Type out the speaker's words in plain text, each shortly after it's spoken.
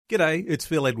G'day, it's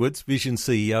Phil Edwards, Vision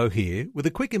CEO here, with a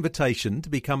quick invitation to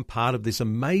become part of this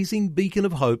amazing beacon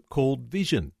of hope called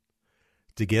Vision.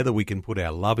 Together we can put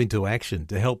our love into action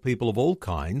to help people of all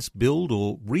kinds build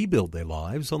or rebuild their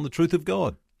lives on the truth of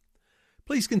God.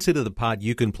 Please consider the part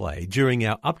you can play during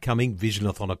our upcoming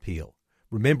Visionathon appeal,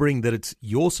 remembering that it's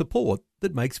your support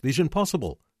that makes Vision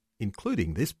possible,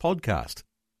 including this podcast.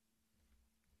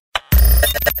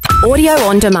 Audio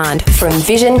on demand from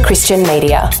Vision Christian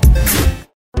Media.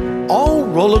 All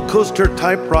roller coaster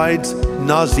type rides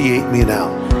nauseate me now.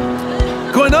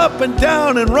 Going up and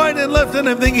down and right and left, and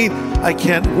I'm thinking, I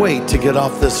can't wait to get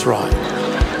off this ride.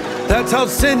 That's how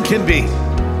sin can be.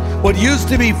 What used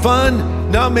to be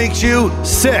fun now makes you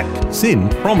sick. Sin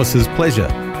promises pleasure,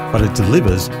 but it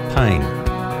delivers pain.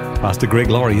 Pastor Greg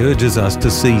Laurie urges us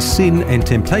to see sin and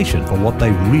temptation for what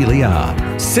they really are.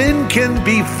 Sin can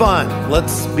be fun,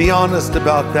 let's be honest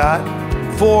about that,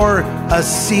 for a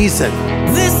season.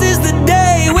 This is the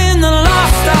day when the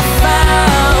lost are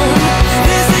found.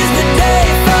 This is the day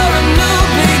for a new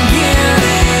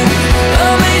beginning.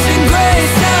 Amazing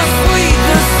grace, how sweet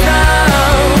the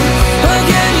sound.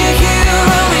 Again you hear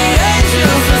all the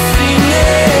angels are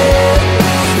singing.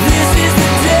 This is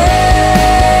the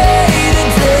day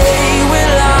when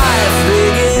life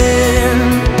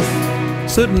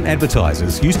begins. Certain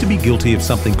advertisers used to be guilty of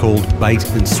something called bait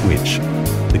and switch.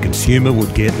 The consumer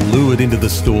would get lured into the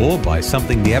store by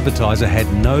something the advertiser had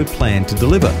no plan to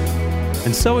deliver.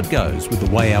 And so it goes with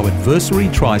the way our adversary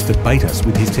tries to bait us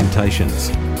with his temptations.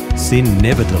 Sin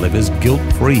never delivers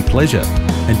guilt-free pleasure.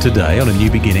 And today on A New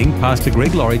Beginning, Pastor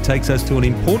Greg Laurie takes us to an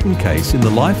important case in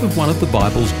the life of one of the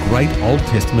Bible's great Old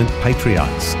Testament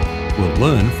patriarchs. We'll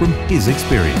learn from his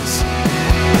experience.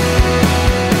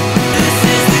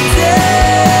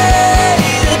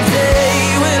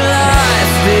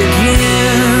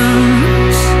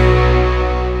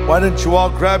 Why don't you all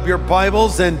grab your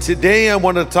Bibles, and today I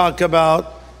want to talk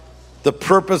about the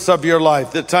purpose of your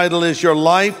life. The title is Your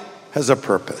Life Has a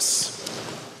Purpose.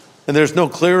 And there's no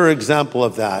clearer example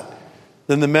of that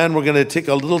than the man we're going to take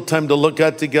a little time to look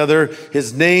at together.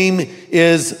 His name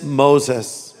is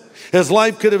Moses. His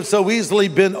life could have so easily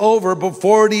been over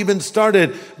before it even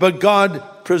started, but God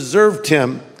preserved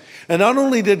him. And not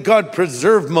only did God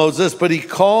preserve Moses, but he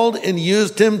called and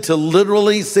used him to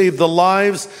literally save the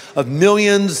lives of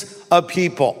millions of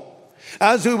people.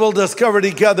 As we will discover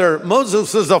together,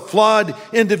 Moses was a flawed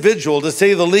individual, to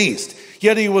say the least.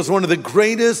 Yet he was one of the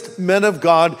greatest men of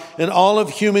God in all of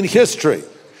human history.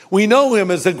 We know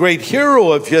him as a great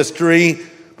hero of history,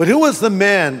 but who was the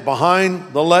man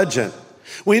behind the legend?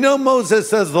 We know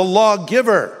Moses as the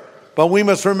lawgiver. But we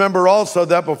must remember also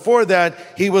that before that,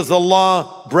 he was a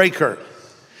lawbreaker.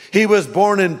 He was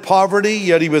born in poverty,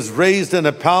 yet he was raised in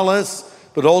a palace,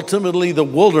 but ultimately the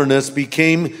wilderness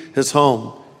became his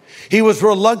home. He was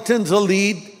reluctant to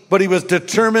lead, but he was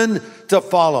determined to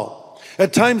follow.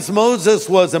 At times, Moses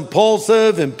was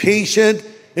impulsive, impatient,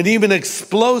 and even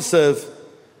explosive,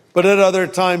 but at other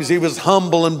times he was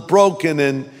humble and broken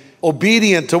and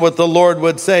obedient to what the Lord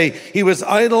would say. He was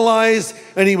idolized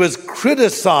and he was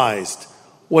criticized.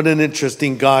 What an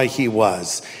interesting guy he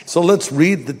was. So let's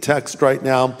read the text right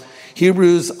now.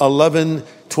 Hebrews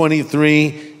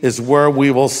 11:23 is where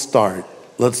we will start.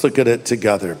 Let's look at it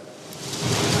together.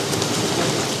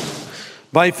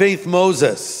 By faith,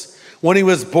 Moses, when he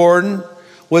was born,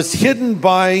 was hidden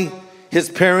by his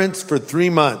parents for 3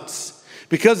 months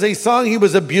because they saw he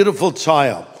was a beautiful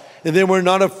child, and they were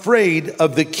not afraid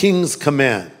of the king's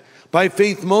command. By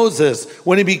faith, Moses,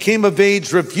 when he became of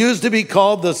age, refused to be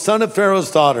called the son of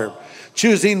Pharaoh's daughter,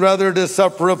 choosing rather to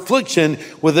suffer affliction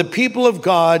with the people of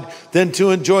God than to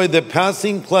enjoy the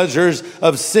passing pleasures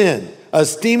of sin,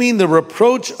 esteeming the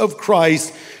reproach of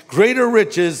Christ greater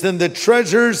riches than the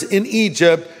treasures in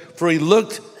Egypt, for he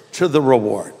looked to the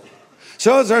reward.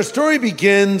 So as our story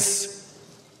begins,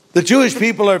 the Jewish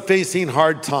people are facing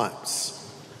hard times.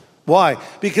 Why?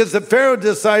 Because the Pharaoh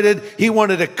decided he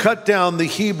wanted to cut down the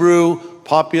Hebrew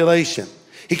population.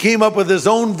 He came up with his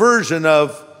own version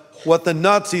of what the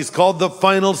Nazis called the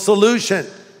final solution.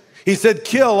 He said,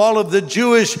 kill all of the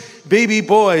Jewish baby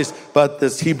boys. But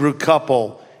this Hebrew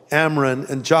couple, Amram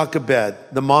and Jochebed,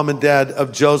 the mom and dad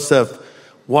of Joseph,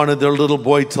 wanted their little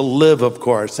boy to live, of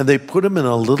course. And they put him in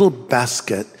a little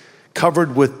basket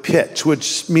covered with pitch,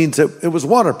 which means it was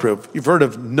waterproof. You've heard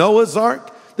of Noah's Ark?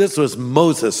 This was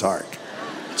Moses' Ark,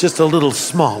 just a little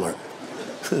smaller.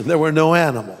 There were no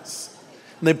animals.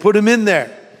 And they put him in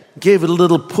there, gave it a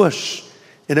little push,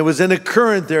 and it was in a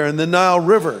current there in the Nile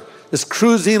River. It's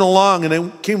cruising along, and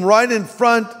it came right in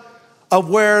front of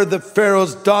where the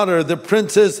Pharaoh's daughter, the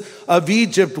princess of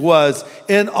Egypt, was.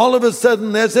 And all of a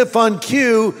sudden, as if on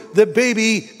cue, the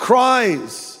baby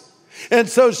cries. And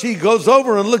so she goes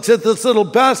over and looks at this little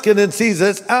basket and sees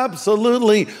this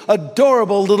absolutely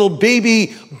adorable little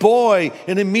baby boy.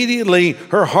 And immediately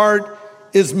her heart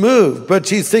is moved. But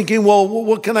she's thinking, well,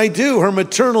 what can I do? Her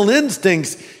maternal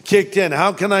instincts kicked in.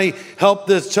 How can I help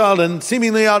this child? And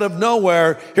seemingly out of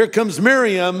nowhere, here comes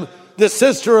Miriam, the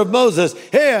sister of Moses.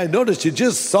 Hey, I noticed you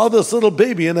just saw this little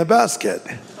baby in a basket.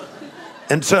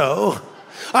 And so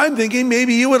I'm thinking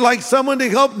maybe you would like someone to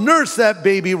help nurse that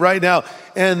baby right now.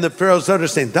 And the Pharaoh's daughter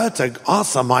saying, that's an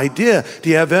awesome idea. Do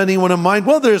you have anyone in mind?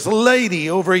 Well, there's a lady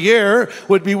over here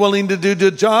would be willing to do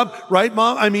the job. Right,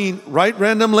 Mom? Right,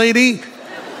 random lady?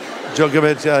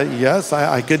 Jochebed, yes,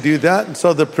 I could do that. And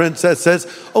so the princess says,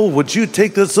 oh, would you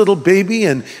take this little baby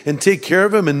and take care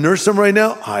of him and nurse him right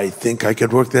now? I think I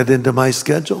could work that into my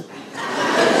schedule.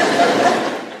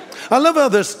 I love how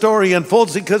this story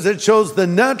unfolds because it shows the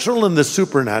natural and the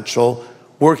supernatural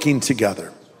working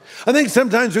together. I think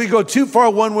sometimes we go too far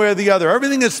one way or the other.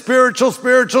 Everything is spiritual,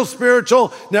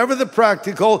 never the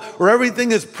practical, or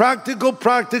everything is practical,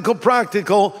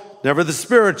 never the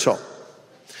spiritual.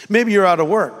 Maybe you're out of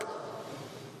work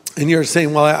and you're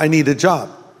saying, well, I need a job.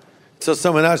 So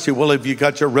someone asks you, well, have you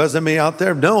got your resume out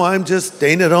there? No, I'm just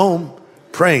staying at home,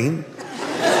 praying,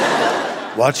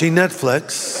 watching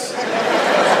Netflix,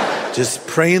 just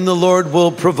praying the Lord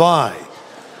will provide.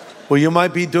 Well, you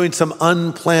might be doing some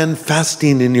unplanned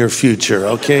fasting in your future,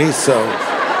 okay? So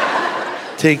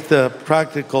take the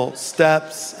practical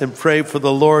steps and pray for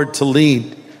the Lord to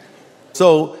lead.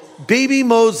 So baby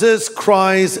Moses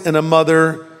cries and a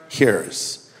mother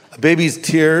hears. A baby's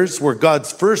tears were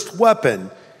God's first weapon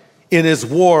in his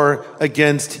war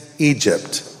against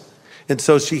Egypt. And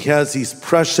so she has these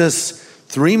precious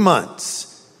 3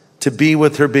 months to be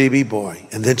with her baby boy.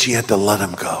 And then she had to let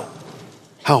him go.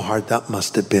 How hard that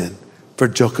must have been for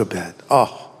Jochebed.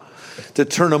 Oh, to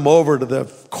turn him over to the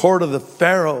court of the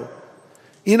Pharaoh.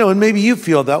 You know, and maybe you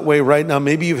feel that way right now.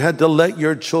 Maybe you've had to let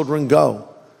your children go.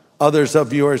 Others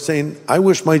of you are saying, I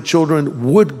wish my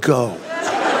children would go.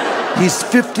 He's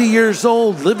 50 years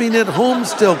old, living at home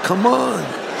still. Come on.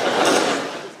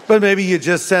 But maybe you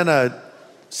just sent a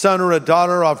son or a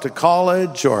daughter off to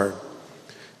college, or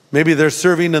maybe they're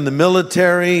serving in the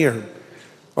military,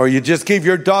 or you just gave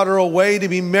your daughter away to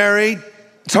be married.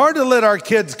 It's hard to let our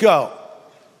kids go.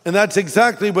 And that's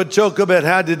exactly what Jochebed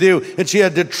had to do. And she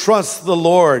had to trust the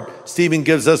Lord. Stephen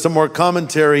gives us some more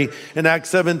commentary. In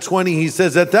Acts 7:20, he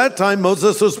says, at that time,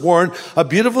 Moses was born, a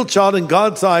beautiful child in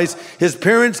God's eyes. His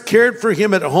parents cared for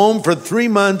him at home for 3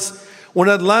 months. When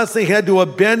at last they had to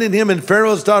abandon him, and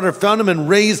Pharaoh's daughter found him and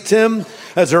raised him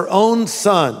as her own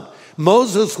son.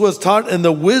 Moses was taught in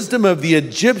the wisdom of the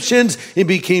Egyptians. He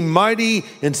became mighty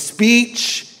in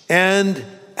speech and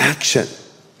action.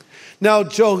 Now,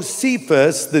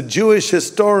 Josephus, the Jewish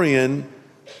historian,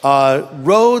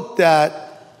 wrote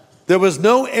that there was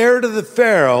no heir to the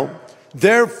Pharaoh.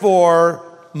 Therefore,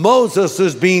 Moses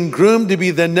was being groomed to be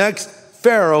the next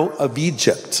Pharaoh of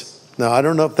Egypt. Now, I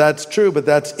don't know if that's true, but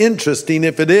that's interesting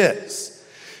if it is.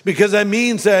 Because that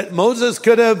means that Moses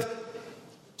could have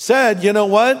said, you know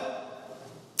what?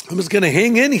 I'm just going to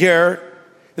hang in here.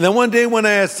 And then one day when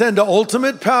I ascend to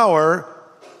ultimate power,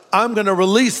 I'm going to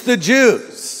release the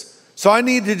Jews. So I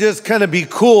need to just kind of be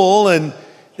cool and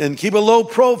keep a low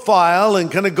profile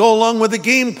and kind of go along with the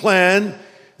game plan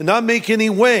and not make any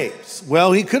waves.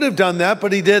 Well, he could have done that,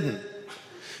 but he didn't.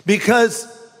 Because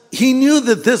he knew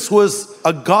that this was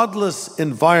a godless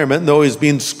environment, though he's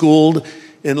being schooled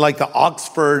in like the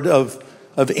Oxford of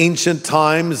ancient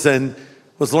times and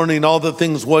was learning all the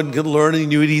things one could learn.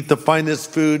 And you would eat the finest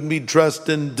food and be dressed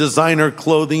in designer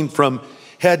clothing from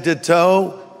head to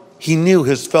toe. He knew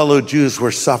his fellow Jews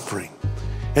were suffering,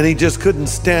 and he just couldn't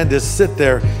stand to sit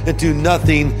there and do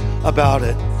nothing about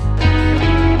it.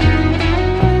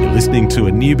 You're listening to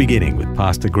A New Beginning with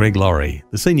Pastor Greg Laurie,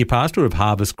 the senior pastor of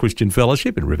Harvest Christian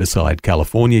Fellowship in Riverside,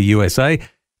 California, USA,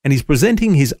 and he's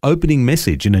presenting his opening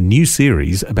message in a new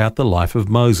series about the life of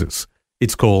Moses.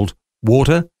 It's called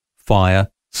Water, Fire,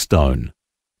 Stone.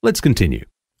 Let's continue.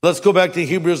 Let's go back to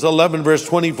Hebrews 11, verse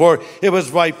 24. It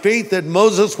was by faith that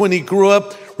Moses, when he grew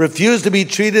up, refused to be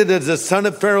treated as a son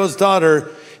of Pharaoh's daughter.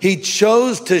 He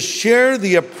chose to share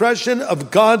the oppression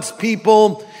of God's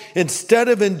people instead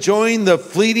of enjoying the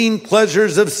fleeting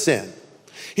pleasures of sin.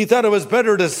 He thought it was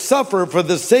better to suffer for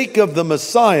the sake of the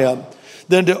Messiah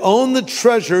than to own the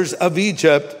treasures of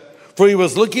Egypt, for he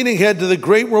was looking ahead to the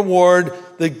great reward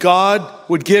that God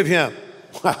would give him.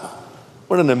 Wow,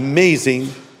 what an amazing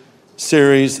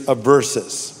series of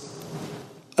verses.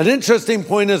 An interesting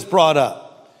point is brought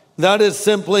up. That is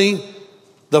simply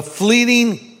the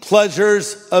fleeting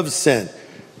pleasures of sin.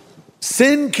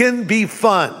 Sin can be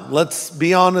fun. Let's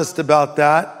be honest about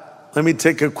that. Let me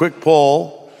take a quick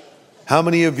poll. How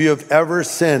many of you have ever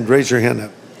sinned? Raise your hand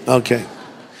up. Okay.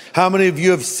 How many of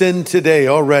you have sinned today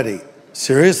already?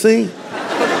 Seriously?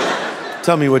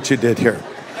 Tell me what you did here.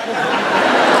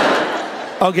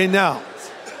 Okay, now,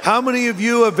 how many of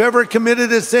you have ever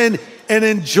committed a sin and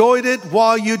enjoyed it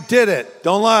while you did it?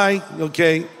 Don't lie,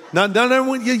 okay? Not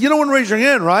everyone, you don't want to raise your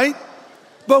hand, right?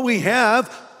 But we have.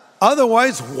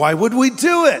 Otherwise, why would we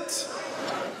do it?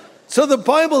 So the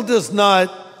Bible does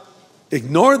not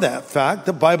ignore that fact.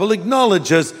 The Bible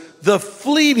acknowledges the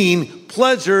fleeting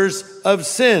pleasures of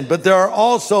sin, but there are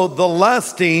also the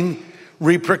lasting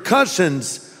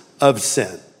repercussions of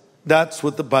sin. That's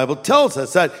what the Bible tells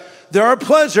us, that there are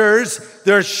pleasures,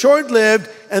 they're short-lived,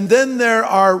 and then there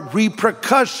are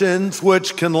repercussions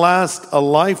which can last a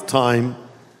lifetime,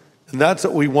 and that's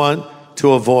what we want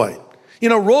to avoid. You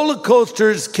know, roller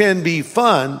coasters can be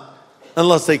fun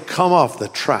unless they come off the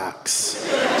tracks.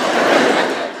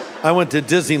 I went to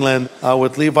Disneyland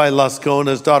with Levi Lusko and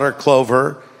his daughter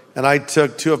Clover, and I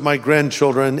took two of my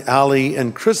grandchildren, Allie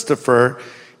and Christopher,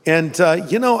 and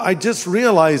I just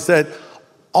realized that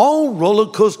all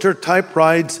roller coaster type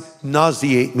rides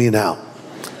nauseate me now.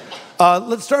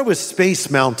 Let's start with Space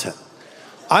Mountain.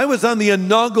 I was on the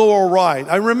inaugural ride.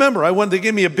 I remember I wanted to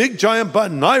give me a big giant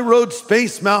button. I rode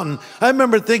Space Mountain. I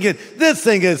remember thinking, this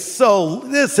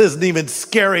isn't even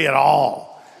scary at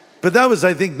all. But that was,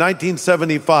 I think,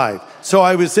 1975. So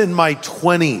I was in my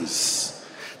 20s.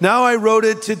 Now I rode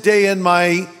it today in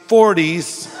my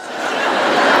 40s,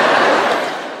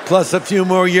 plus a few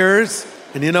more years.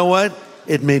 And you know what?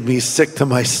 It made me sick to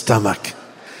my stomach.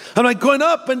 I'm like going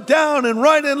up and down and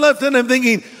right and left, and I'm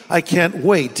thinking, I can't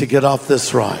wait to get off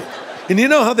this ride. And you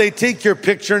know how they take your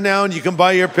picture now and you can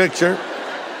buy your picture?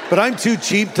 But I'm too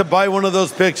cheap to buy one of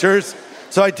those pictures.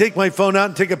 So I take my phone out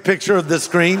and take a picture of the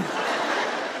screen.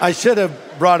 I should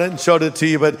have brought it and showed it to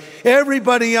you, but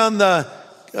everybody on the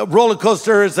roller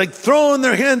coaster is like throwing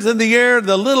their hands in the air.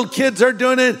 The little kids are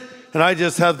doing it. And I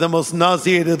just have the most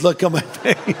nauseated look on my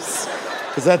face,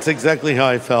 because that's exactly how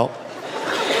I felt.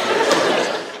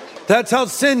 That's how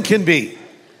sin can be.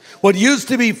 What used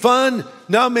to be fun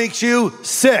now makes you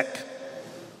sick.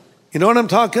 You know what I'm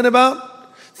talking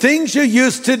about? Things you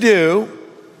used to do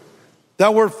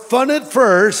that were fun at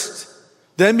first,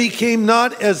 then became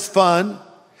not as fun.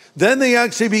 Then they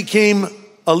actually became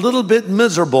a little bit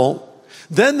miserable.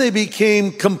 Then they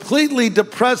became completely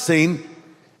depressing.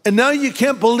 And now you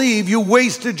can't believe you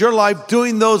wasted your life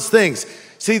doing those things.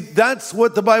 See, that's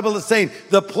what the Bible is saying.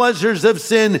 The pleasures of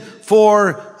sin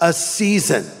for a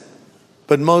season.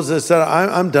 But Moses said,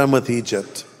 I'm done with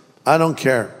Egypt. I don't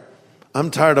care.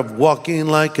 I'm tired of walking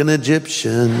like an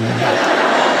Egyptian.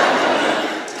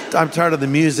 I'm tired of the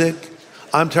music.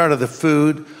 I'm tired of the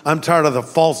food. I'm tired of the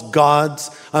false gods.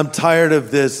 I'm tired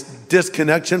of this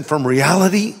disconnection from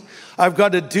reality. I've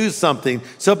got to do something.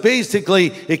 So basically,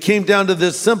 it came down to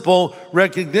this simple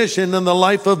recognition in the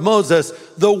life of Moses.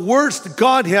 The worst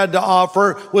God had to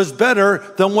offer was better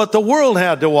than what the world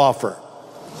had to offer.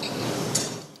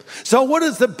 So what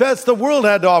is the best the world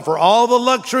had to offer? All the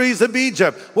luxuries of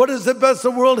Egypt. What is the best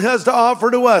the world has to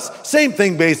offer to us? Same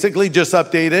thing, basically, just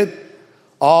updated.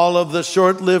 All of the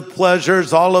short-lived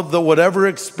pleasures, all of the whatever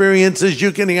experiences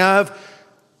you can have,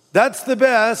 that's the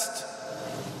best.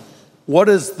 What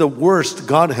is the worst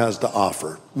God has to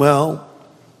offer? Well,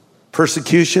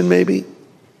 persecution maybe,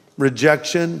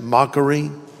 rejection, mockery.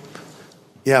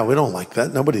 Yeah, we don't like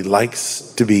that. Nobody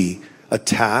likes to be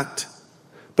attacked.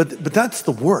 But that's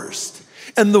the worst.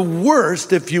 And the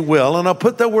worst, if you will, and I'll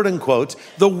put that word in quotes,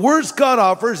 the worst God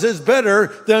offers is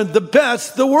better than the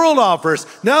best the world offers.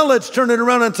 Now let's turn it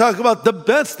around and talk about the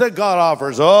best that God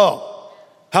offers. Oh,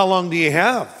 how long do you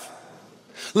have?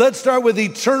 Let's start with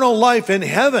eternal life in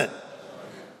heaven.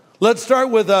 Let's start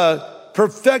with a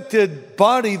perfected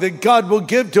body that God will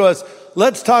give to us.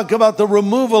 Let's talk about the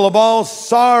removal of all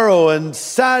sorrow and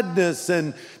sadness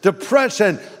and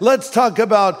depression. Let's talk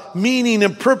about meaning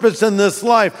and purpose in this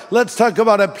life. Let's talk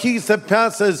about a peace that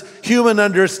passes human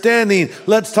understanding.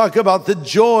 Let's talk about the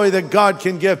joy that God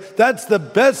can give. That's the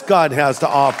best God has to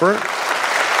offer.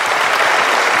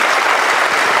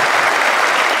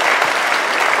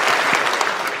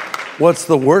 What's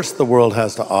the worst the world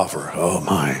has to offer? Oh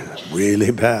my,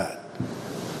 really bad.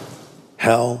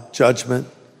 Hell, judgment,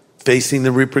 facing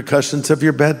the repercussions of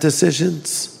your bad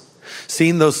decisions,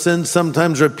 seeing those sins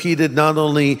sometimes repeated not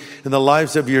only in the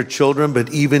lives of your children,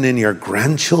 but even in your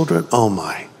grandchildren. Oh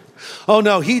my. Oh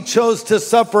no, he chose to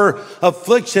suffer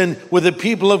affliction with the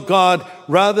people of God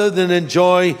rather than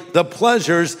enjoy the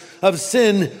pleasures of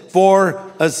sin for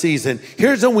a season.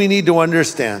 Here's what we need to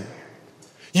understand.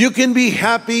 You can be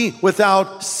happy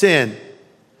without sin.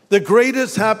 The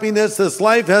greatest happiness this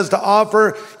life has to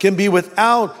offer can be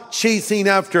without chasing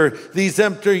after these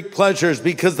empty pleasures,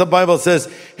 because the Bible says,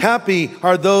 happy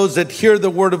are those that hear the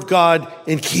word of God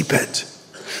and keep it.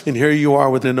 And here you are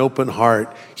with an open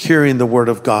heart, hearing the word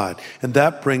of God. And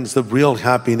that brings the real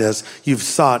happiness you've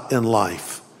sought in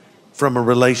life from a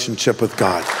relationship with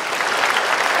God.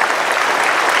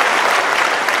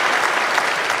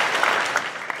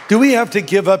 Do we have to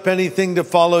give up anything to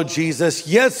follow Jesus?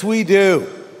 Yes, we do.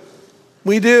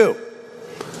 We do.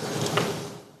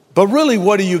 But really,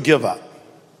 what do you give up?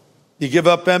 You give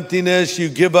up emptiness, you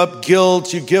give up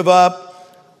guilt, you give up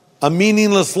a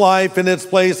meaningless life. In its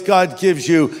place, God gives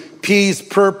you peace,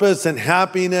 purpose, and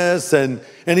happiness, and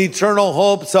an eternal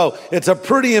hope. So it's a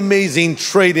pretty amazing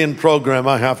trade-in program,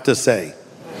 I have to say.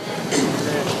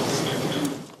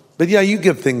 But yeah, you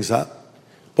give things up.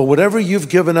 But whatever you've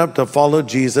given up to follow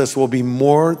Jesus will be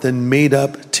more than made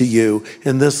up to you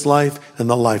in this life and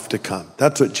the life to come.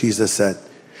 That's what Jesus said.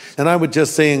 And I would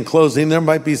just say in closing, there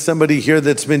might be somebody here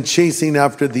that's been chasing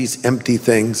after these empty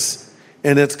things,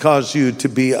 and it's caused you to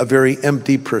be a very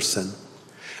empty person.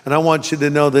 And I want you to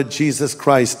know that Jesus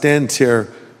Christ stands here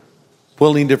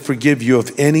willing to forgive you of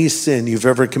any sin you've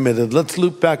ever committed. Let's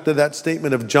loop back to that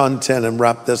statement of John 10 and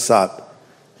wrap this up.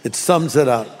 It sums it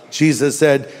up. Jesus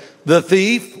said, the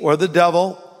thief, or the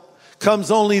devil, comes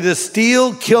only to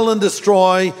steal, kill, and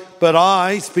destroy. But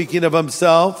I, speaking of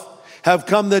himself, have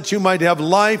come that you might have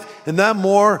life, and that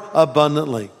more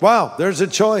abundantly. Wow, there's a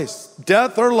choice.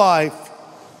 Death or life.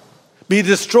 Be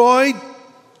destroyed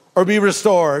or be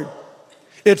restored.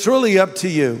 It's really up to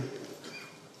you.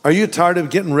 Are you tired of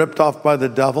getting ripped off by the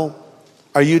devil?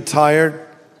 Are you tired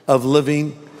of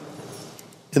living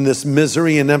in this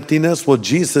misery and emptiness? Well,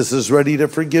 Jesus is ready to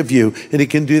forgive you, and he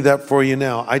can do that for you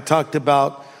now. I talked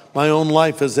about my own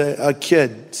life as a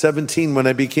kid, 17, when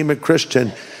I became a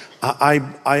Christian. I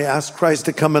asked Christ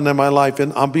to come into my life,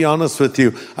 and I'll be honest with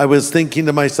you, I was thinking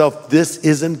to myself, this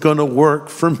isn't going to work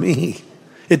for me.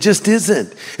 It just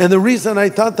isn't. And the reason I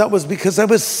thought that was because I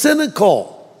was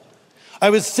cynical. I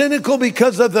was cynical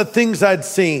because of the things I'd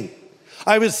seen.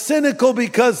 I was cynical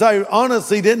because I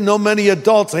honestly didn't know many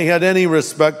adults I had any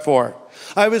respect for.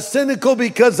 I was cynical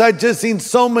because I'd just seen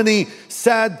so many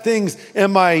sad things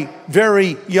in my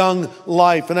very young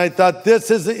life. And I thought,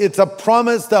 it's a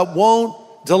promise that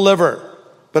won't deliver.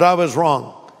 But I was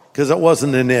wrong, because it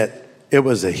wasn't an it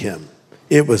was a him.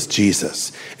 It was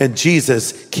Jesus. And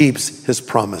Jesus keeps his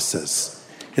promises.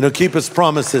 And he'll keep his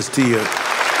promises to you.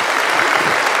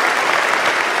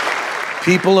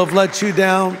 People have let you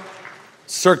down.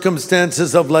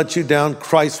 Circumstances have let you down.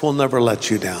 Christ will never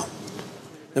let you down.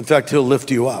 In fact, he'll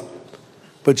lift you up.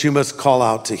 But you must call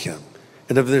out to him.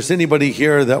 And if there's anybody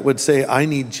here that would say, I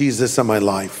need Jesus in my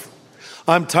life.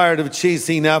 I'm tired of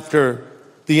chasing after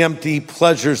the empty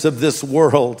pleasures of this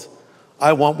world.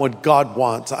 I want what God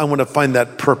wants. I want to find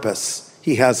that purpose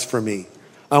he has for me.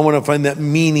 I want to find that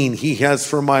meaning he has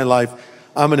for my life.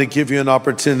 I'm going to give you an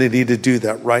opportunity to do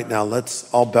that right now.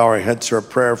 Let's all bow our heads for a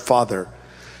prayer. Father,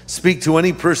 speak to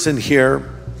any person here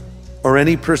or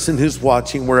any person who's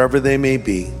watching, wherever they may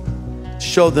be.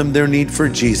 Show them their need for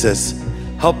Jesus.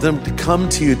 Help them to come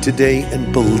to you today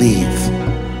and believe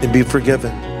and be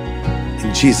forgiven.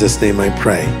 In Jesus' name I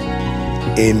pray.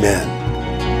 Amen.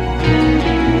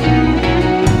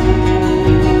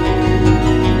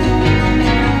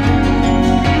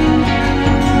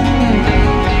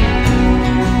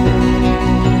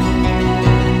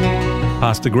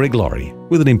 Pastor Greg Laurie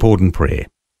with an important prayer.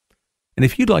 And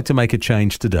if you'd like to make a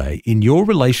change today in your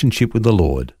relationship with the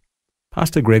Lord,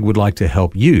 Pastor Greg would like to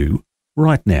help you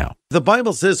right now. The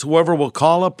Bible says whoever will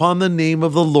call upon the name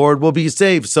of the Lord will be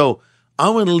saved. So I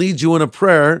want to lead you in a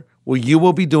prayer where you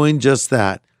will be doing just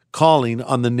that, calling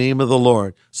on the name of the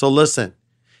Lord. So listen,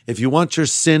 if you want your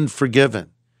sin forgiven,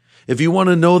 if you want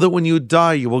to know that when you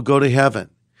die, you will go to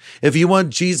heaven, if you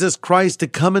want Jesus Christ to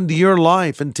come into your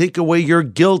life and take away your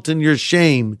guilt and your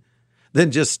shame,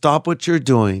 then just stop what you're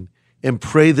doing and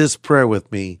pray this prayer with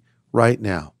me right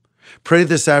now. Pray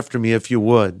this after me if you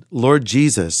would. Lord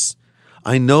Jesus,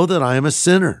 I know that I am a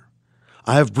sinner.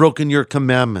 I have broken your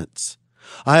commandments.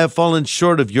 I have fallen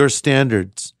short of your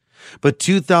standards. But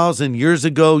 2,000 years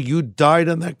ago, you died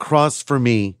on that cross for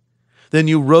me. Then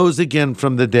you rose again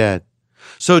from the dead.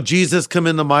 So Jesus, come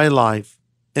into my life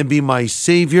and be my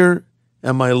Savior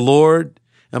and my Lord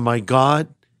and my God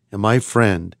and my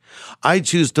friend. I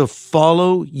choose to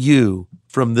follow you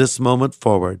from this moment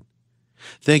forward.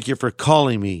 Thank you for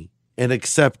calling me and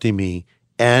accepting me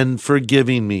and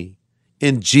forgiving me.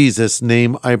 In Jesus'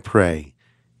 name I pray.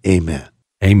 Amen.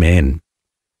 Amen.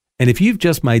 And if you've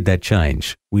just made that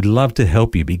change, we'd love to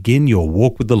help you begin your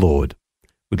walk with the Lord.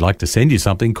 We'd like to send you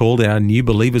something called our New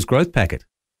Believers Growth Packet.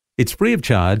 It's free of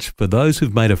charge for those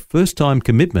who've made a first-time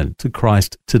commitment to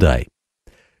Christ today.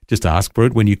 Just ask for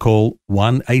it when you call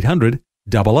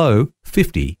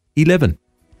 1-800-00-50-11.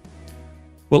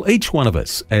 Well, each one of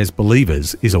us as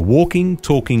believers is a walking,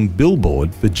 talking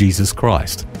billboard for Jesus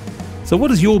Christ. So what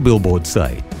does your billboard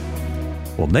say?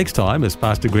 Well, next time, as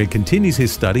Pastor Greg continues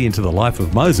his study into the life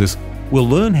of Moses, we'll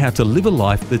learn how to live a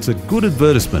life that's a good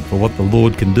advertisement for what the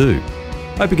Lord can do.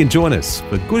 Hope you can join us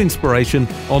for good inspiration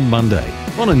on Monday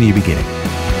on A New Beginning.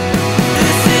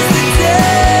 This is the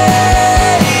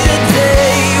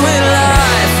day when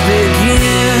life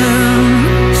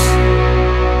begins.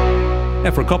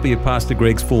 Now, for a copy of Pastor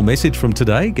Greg's full message from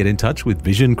today, get in touch with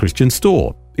Vision Christian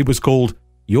Store. It was called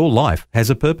Your Life Has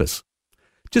a Purpose.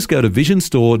 Just go to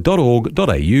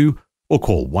visionstore.org.au or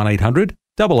call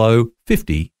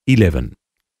 1-800-00-50-11.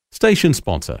 Station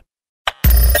sponsor.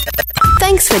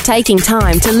 Thanks for taking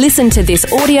time to listen to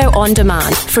this audio on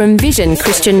demand from Vision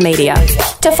Christian Media.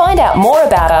 To find out more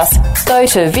about us, go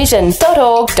to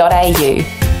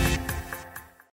vision.org.au.